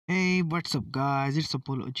Hey, what's up, guys? It's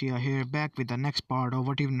Apollo Uchiha here, back with the next part of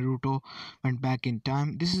What If Naruto Went Back in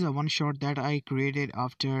Time. This is a one shot that I created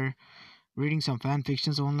after reading some fan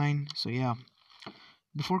fictions online. So, yeah,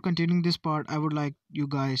 before continuing this part, I would like you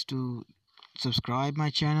guys to subscribe my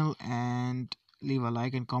channel and leave a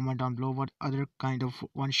like and comment down below what other kind of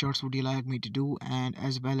one shots would you like me to do, and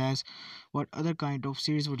as well as what other kind of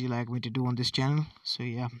series would you like me to do on this channel. So,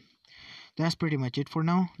 yeah, that's pretty much it for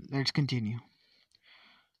now. Let's continue.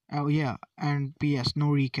 Oh yeah, and PS, no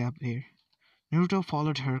recap here. Naruto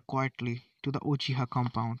followed her quietly to the Uchiha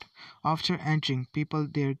compound. After entering, people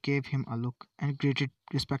there gave him a look and greeted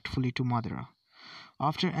respectfully to Madara.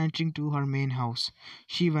 After entering to her main house,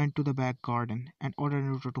 she went to the back garden and ordered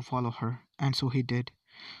Naruto to follow her, and so he did.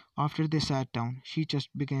 After they sat down, she just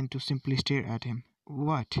began to simply stare at him.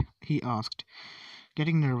 What? He asked,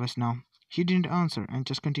 getting nervous now. She didn't answer and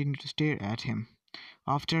just continued to stare at him.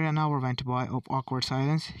 After an hour went by of awkward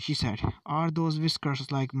silence, she said, "Are those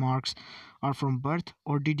whiskers like marks are from birth,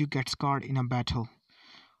 or did you get scarred in a battle?"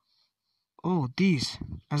 "Oh, these.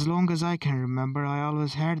 As long as I can remember, I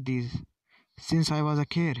always had these since I was a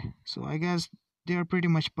kid, so I guess they are pretty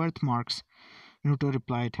much birthmarks," Naruto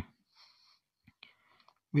replied,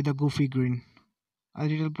 with a goofy grin. A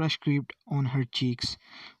little blush crept on her cheeks,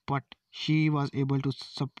 but she was able to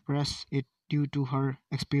suppress it due to her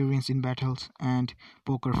experience in battles and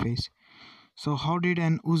poker face. "So how did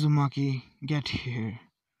an Uzumaki get here?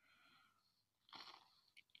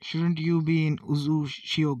 Shouldn't you be in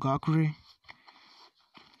Uzushiogakure?"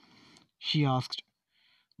 she asked.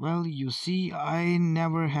 "Well, you see, I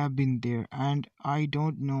never have been there, and I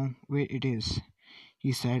don't know where it is,"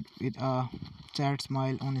 he said with a sad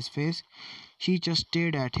smile on his face. She just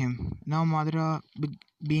stared at him. Now Madara,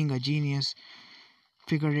 being a genius,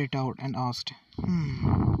 figured it out and asked,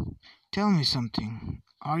 "Tell me something.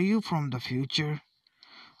 Are you from the future?"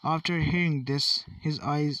 After hearing this, his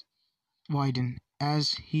eyes widened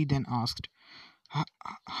as he then asked,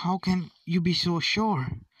 "How can you be so sure?"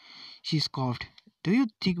 She scoffed. "Do you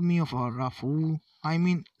think me of a fool? I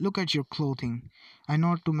mean, look at your clothing, and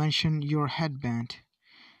not to mention your headband."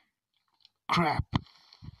 Crap,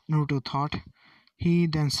 Naruto thought. He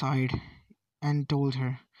then sighed and told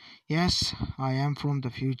her, "Yes, I am from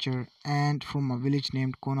the future, and from a village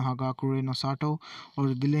named Konohagakure no Sato,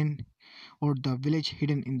 or the village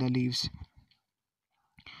hidden in the leaves."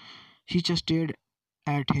 She just stared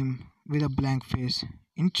at him with a blank face.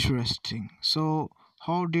 "Interesting. So,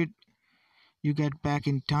 how did you get back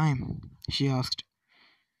in time?" she asked.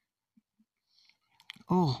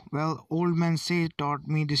 "Oh, well, old man Say taught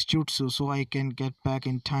me this jutsu so I can get back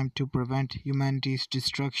in time to prevent humanity's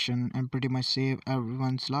destruction and pretty much save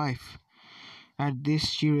everyone's life." At this,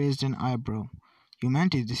 she raised an eyebrow.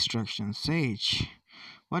 "Humanity's destruction, Sage?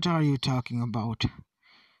 What are you talking about?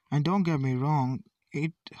 And don't get me wrong,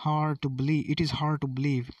 it is hard to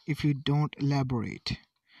believe if you don't elaborate."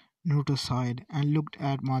 Naruto sighed and looked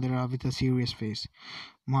at Madara with a serious face.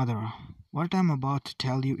 "Madara, what I'm about to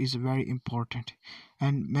tell you is very important,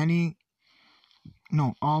 and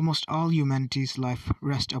almost all humanity's life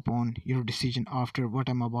rests upon your decision after what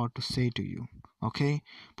I'm about to say to you. Okay?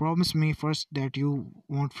 Promise me first that you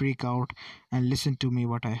won't freak out and listen to me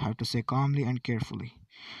what I have to say calmly and carefully."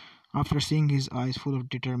 After seeing his eyes full of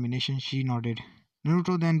determination, she nodded.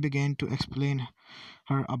 Naruto then began to explain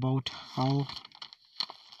her about how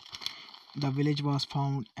the village was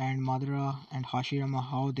found, and Madara and Hashirama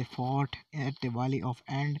how they fought at the Valley of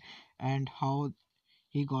End and how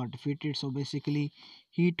he got defeated. So basically,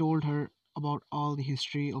 he told her about all the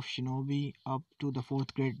history of Shinobi up to the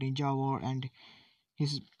fourth Great Ninja War and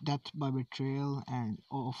his death by betrayal and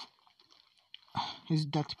of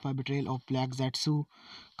Black Zetsu,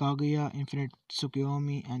 Kaguya, Infinite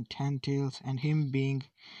Tsukuyomi, and Ten Tails, and him being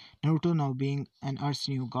Naruto now being an Earth's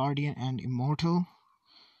new guardian and immortal.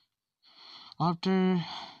 After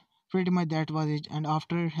pretty much that was it, and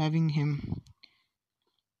after hearing him,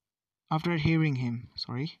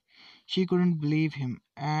 she couldn't believe him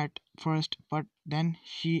at first, but then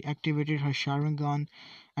she activated her Sharingan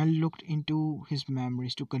and looked into his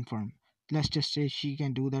memories to confirm. Let's just say she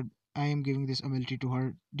can do that. I am giving this ability to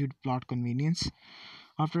her due to plot convenience.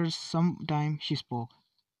 After some time, she spoke.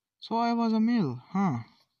 "So I was a male, huh?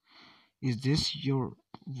 Is this you're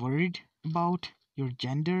worried about? Your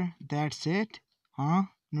gender? That's it? Huh?"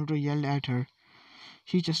 Naruto yelled at her.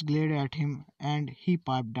 She just glared at him and he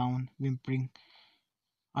piped down, whimpering,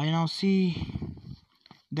 "I now see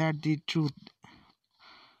that the truth.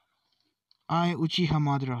 I, Uchiha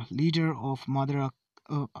Madara, leader of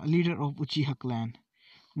Uchiha clan,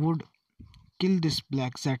 would kill this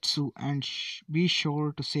black Zetsu and be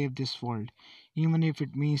sure to save this world. even if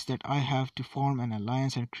it means that I have to form an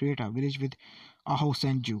alliance and create a village with Aho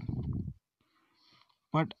Senju.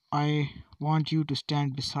 But I want you to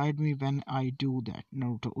stand beside me when I do that,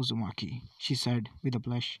 Naruto Uzumaki, she said with a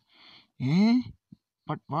blush. Eh?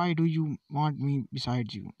 But why do you want me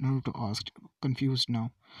beside you? Naruto asked, confused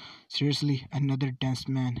now. Seriously, another dense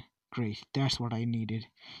man? Great, that's what I needed,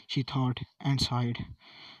 she thought and sighed.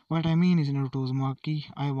 What I mean is, Naruto Uzumaki,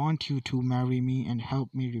 I want you to marry me and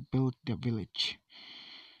help me rebuild the village.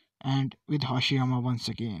 And with Hashirama once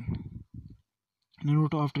again.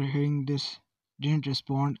 Naruto, after hearing this, didn't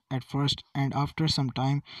respond at first, and after some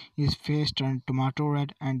time, his face turned tomato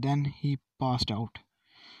red, and then he passed out,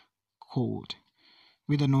 cold,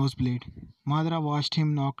 with a nosebleed. Madara watched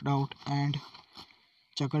him knocked out and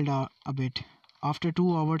chuckled a bit. After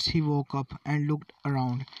 2 hours, he woke up and looked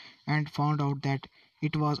around and found out that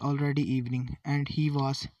it was already evening, and he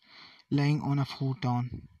was lying on a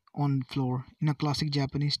futon on the floor in a classic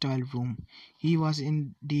Japanese style room. He was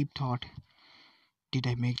in deep thought. Did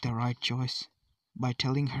I make the right choice by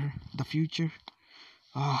telling her the future?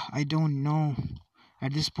 I don't know.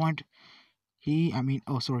 At this point, she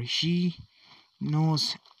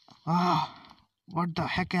knows. What the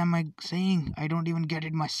heck am I saying? I don't even get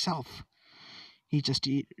it myself. He just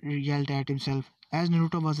yelled at himself. As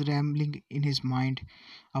Naruto was rambling in his mind,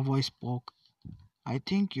 a voice spoke. I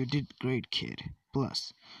think you did great, kid.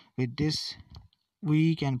 Plus, with this,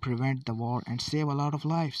 we can prevent the war and save a lot of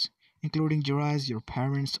lives, including Jiraiya's, your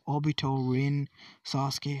parents, Obito, Rin,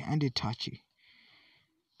 Sasuke, and Itachi.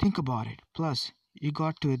 Think about it. Plus, you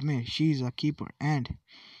got to admit she's a keeper, and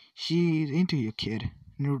she's into you, kid,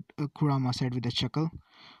 Kurama said with a chuckle.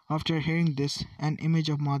 After hearing this, an image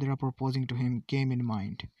of Madara proposing to him came in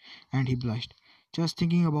mind, and he blushed, just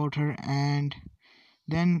thinking about her, and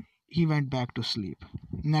then he went back to sleep.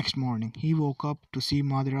 Next morning, he woke up to see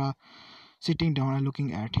Madara sitting down and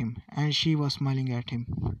looking at him, and she was smiling at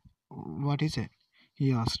him. What is it?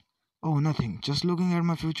 He asked. Oh, nothing, just looking at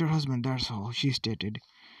my future husband, that's all, she stated,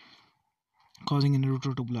 causing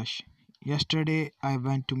Naruto to blush. Yesterday, I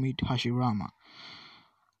went to meet Hashirama.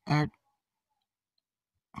 At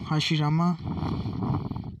Hashirama,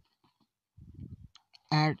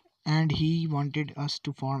 at and he wanted us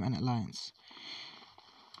to form an alliance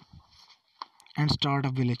and start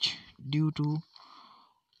a village due to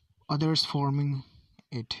others forming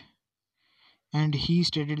it. And he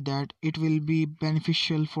stated that it will be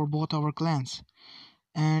beneficial for both our clans.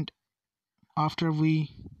 And after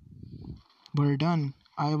we were done,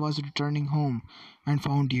 I was returning home and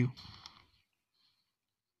found you.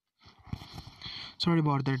 Sorry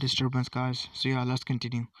about that disturbance, guys. So, yeah, let's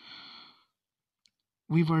continue.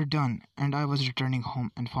 We were done, and I was returning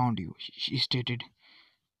home and found you, she stated.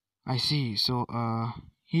 I see. So,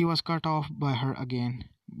 he was cut off by her again.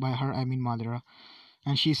 By her, I mean Madara.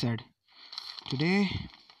 And she said, today,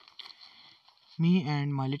 me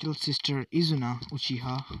and my little sister Izuna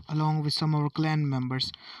Uchiha, along with some of our clan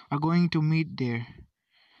members, are going to meet there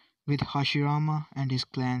with Hashirama and his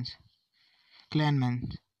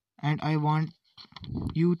clanmen, and I want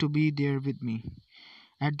you to be there with me.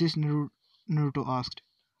 At this, Naruto asked,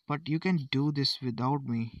 but you can do this without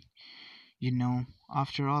me.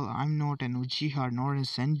 After all, I'm not an Uchiha nor a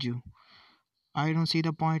Senju. I don't see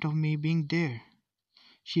the point of me being there.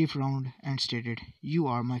 She frowned and stated, you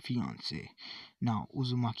are my fiancé, now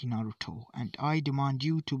Uzumaki Naruto, and I demand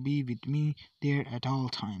you to be with me there at all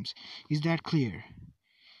times. Is that clear?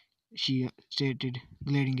 She stated,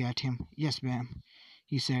 glaring at him. Yes, ma'am,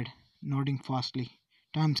 he said, nodding fastly.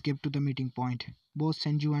 Time skipped to the meeting point. Both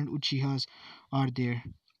Senju and Uchihas are there,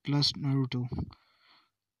 plus Naruto.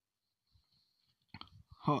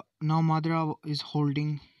 Now Madara is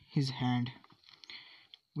holding his hand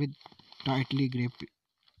with tightly gripped,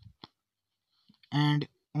 and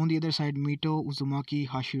on the other side, Mito, Uzumaki,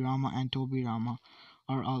 Hashirama, and Tobirama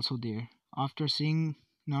are also there. After seeing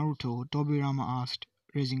Naruto, Tobirama asked,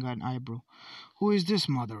 raising an eyebrow, who is this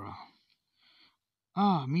Madara?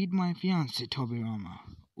 Ah, meet my fiancé, Tobirama.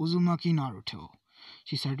 Uzumaki Naruto,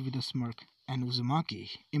 she said with a smirk. And Uzumaki?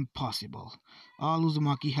 Impossible. All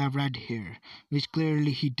Uzumaki have red hair, which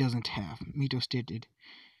clearly he doesn't have, Mito stated,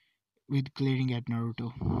 with glaring at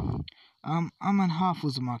Naruto. I'm an half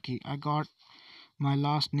Uzumaki. I got my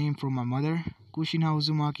last name from my mother, Kushina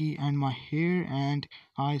Uzumaki, and my hair and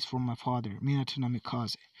eyes from my father, Minato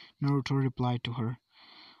Namikaze, Naruto replied to her.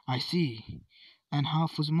 I see. And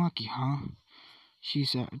half Uzumaki, huh?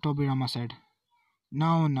 Tobirama said.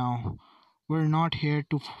 Now, we're not here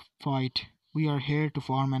to fight. We are here to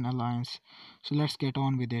form an alliance. So let's get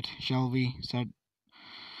on with it, shall we? Said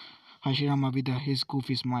Hashirama with his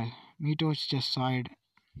goofy smile. Mito just sighed,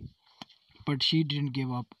 But she didn't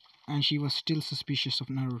give up, and she was still suspicious of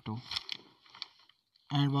Naruto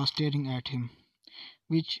and was staring at him,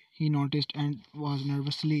 which he noticed and was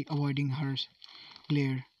nervously avoiding her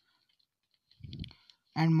glare.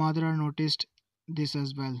 And Madara noticed this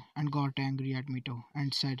as well and got angry at Mito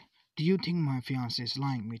and said, "Do you think my fiance is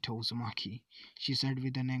lying, Mito Uzumaki?" She said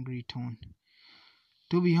with an angry tone.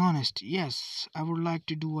 "To be honest, yes, I would like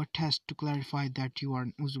to do a test to clarify that you are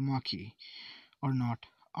Uzumaki or not.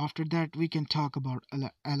 After that, we can talk about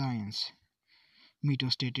alliance," Mito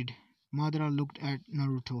stated. Madara looked at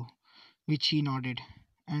Naruto, which he nodded,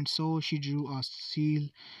 and so she drew a seal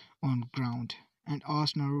on ground and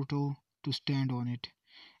asked Naruto to stand on it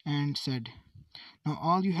and said, "Now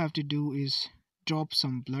all you have to do is drop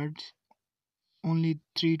some blood, only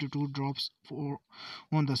 3 to 2 drops for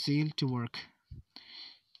on the seal to work.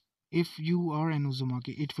 If you are an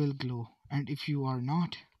Uzumaki, it will glow, and if you are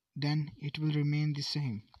not, then it will remain the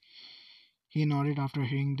same." He nodded after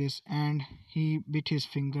hearing this, and he bit his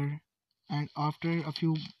finger, and after a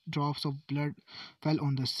few drops of blood fell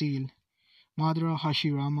on the seal, Madara,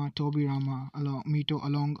 Hashirama, Tobirama, Mito,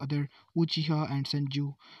 along other Uchiha and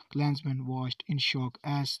Senju clansmen watched in shock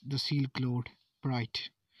as the seal glowed bright.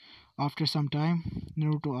 After some time,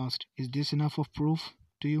 Naruto asked, "Is this enough of proof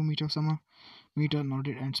to you, Mito-sama?" Mito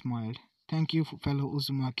nodded and smiled. "Thank you, fellow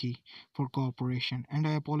Uzumaki, for cooperation, and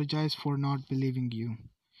I apologize for not believing you,"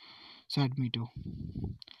 said Mito.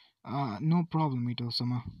 No problem,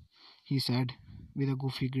 Mito-sama," he said with a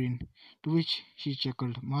goofy grin, to which she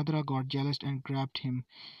chuckled. Madara got jealous and grabbed him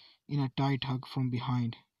in a tight hug from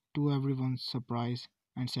behind, to everyone's surprise,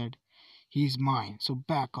 and said, "He's mine, so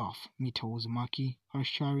back off, Mito Uzumaki." Her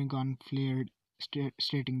Sharingan flared,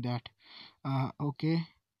 stating that, okay,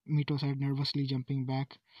 Mito said, nervously jumping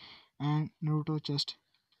back, and Naruto just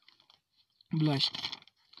blushed.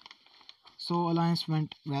 So alliance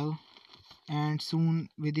went well, and soon,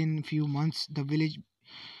 within few months, the village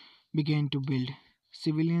began to build.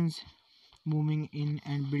 Civilians moving in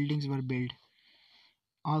and buildings were built.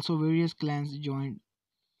 Also, various clans joined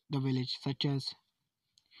the village, such as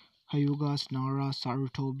Hyugas, Nara,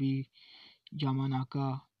 Sarutobi,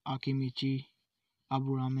 Yamanaka, Akimichi,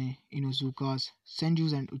 Aburame, Inuzukas,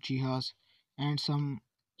 Senjus and Uchihas, and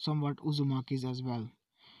somewhat Uzumakis as well.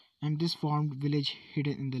 And this formed village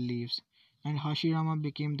hidden in the leaves. And Hashirama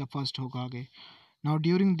became the first Hokage. Now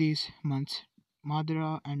during these months,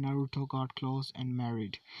 Madara and Naruto got close and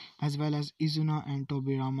married, as well as Izuna and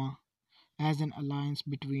Tobirama, as an alliance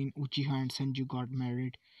between Uchiha and Senju got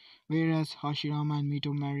married, whereas Hashirama and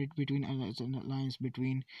Mito married between as an alliance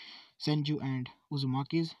between Senju and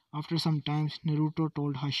Uzumakis. After some time, Naruto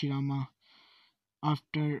told Hashirama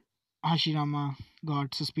after Hashirama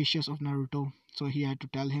got suspicious of Naruto, so he had to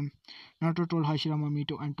tell him. Naruto told Hashirama,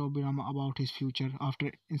 Mito, and Tobirama about his future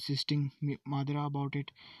after insisting Madara about it,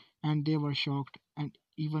 and they were shocked, and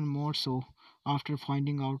even more so after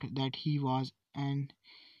finding out that he was an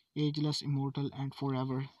ageless, immortal, and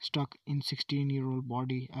forever stuck in 16-year-old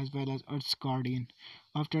body as well as Earth's guardian.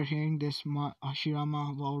 After hearing this,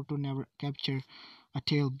 Hashirama vowed to never capture a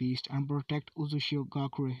tail beast and protect Uzushio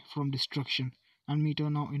Gakure from destruction. And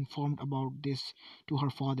Mito now informed about this to her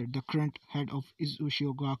father, the current head of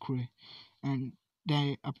Uzushio Gakure, and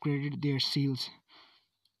they upgraded their seals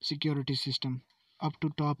security system up to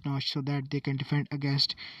top notch so that they can defend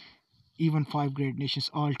against even 5 great nations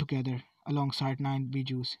all together alongside 9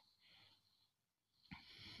 bijus,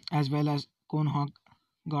 as well as Konoha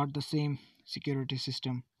got the same security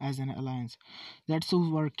system as an alliance.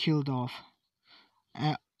 Zetsu were killed off.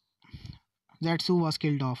 Uh, Zetsu was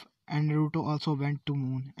killed off, and Naruto also went to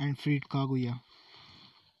Moon and freed Kaguya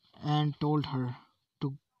and told her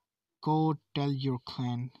to go tell your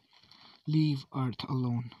clan, leave Earth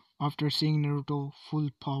alone. After seeing Naruto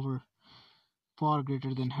full power, far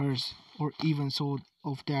greater than hers, or even so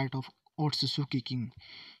of that of Otsutsuki King,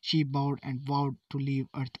 she bowed and vowed to leave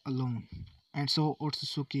Earth alone. And so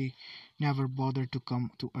Otsutsuki never bothered to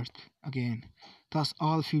come to Earth again. Thus,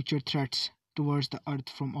 all future threats towards the Earth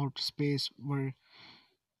from outer space were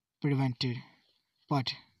prevented.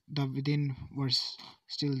 But the within was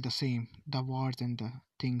still the same, the wars and the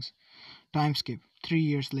things. Time skip. 3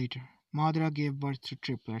 years later, Madara gave birth to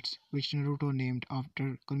triplets, which Naruto named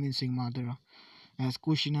after convincing Madara as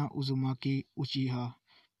Kushina Uzumaki Uchiha,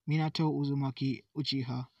 Minato Uzumaki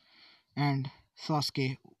Uchiha, and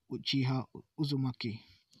Sasuke Uchiha Uzumaki.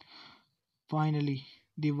 Finally,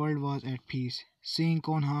 the world was at peace, seeing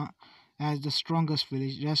Konoha as the strongest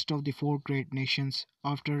village. Rest of the 4 great nations,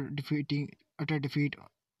 after defeating utter defeat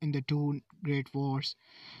in the 2 great wars,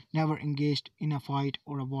 never engaged in a fight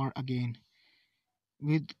or a war again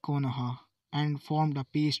with Konoha. and formed a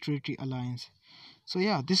peace treaty alliance. So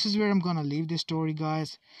yeah, this is where I'm gonna leave this story,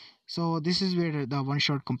 guys. So this is where the one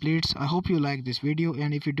shot completes. I hope you like this video,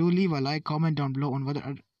 and if you do, leave a like, comment down below on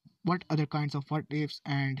what other kinds of what ifs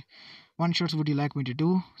and one shots would you like me to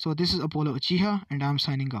do. So this is Apollo Uchiha, and I'm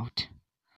signing out.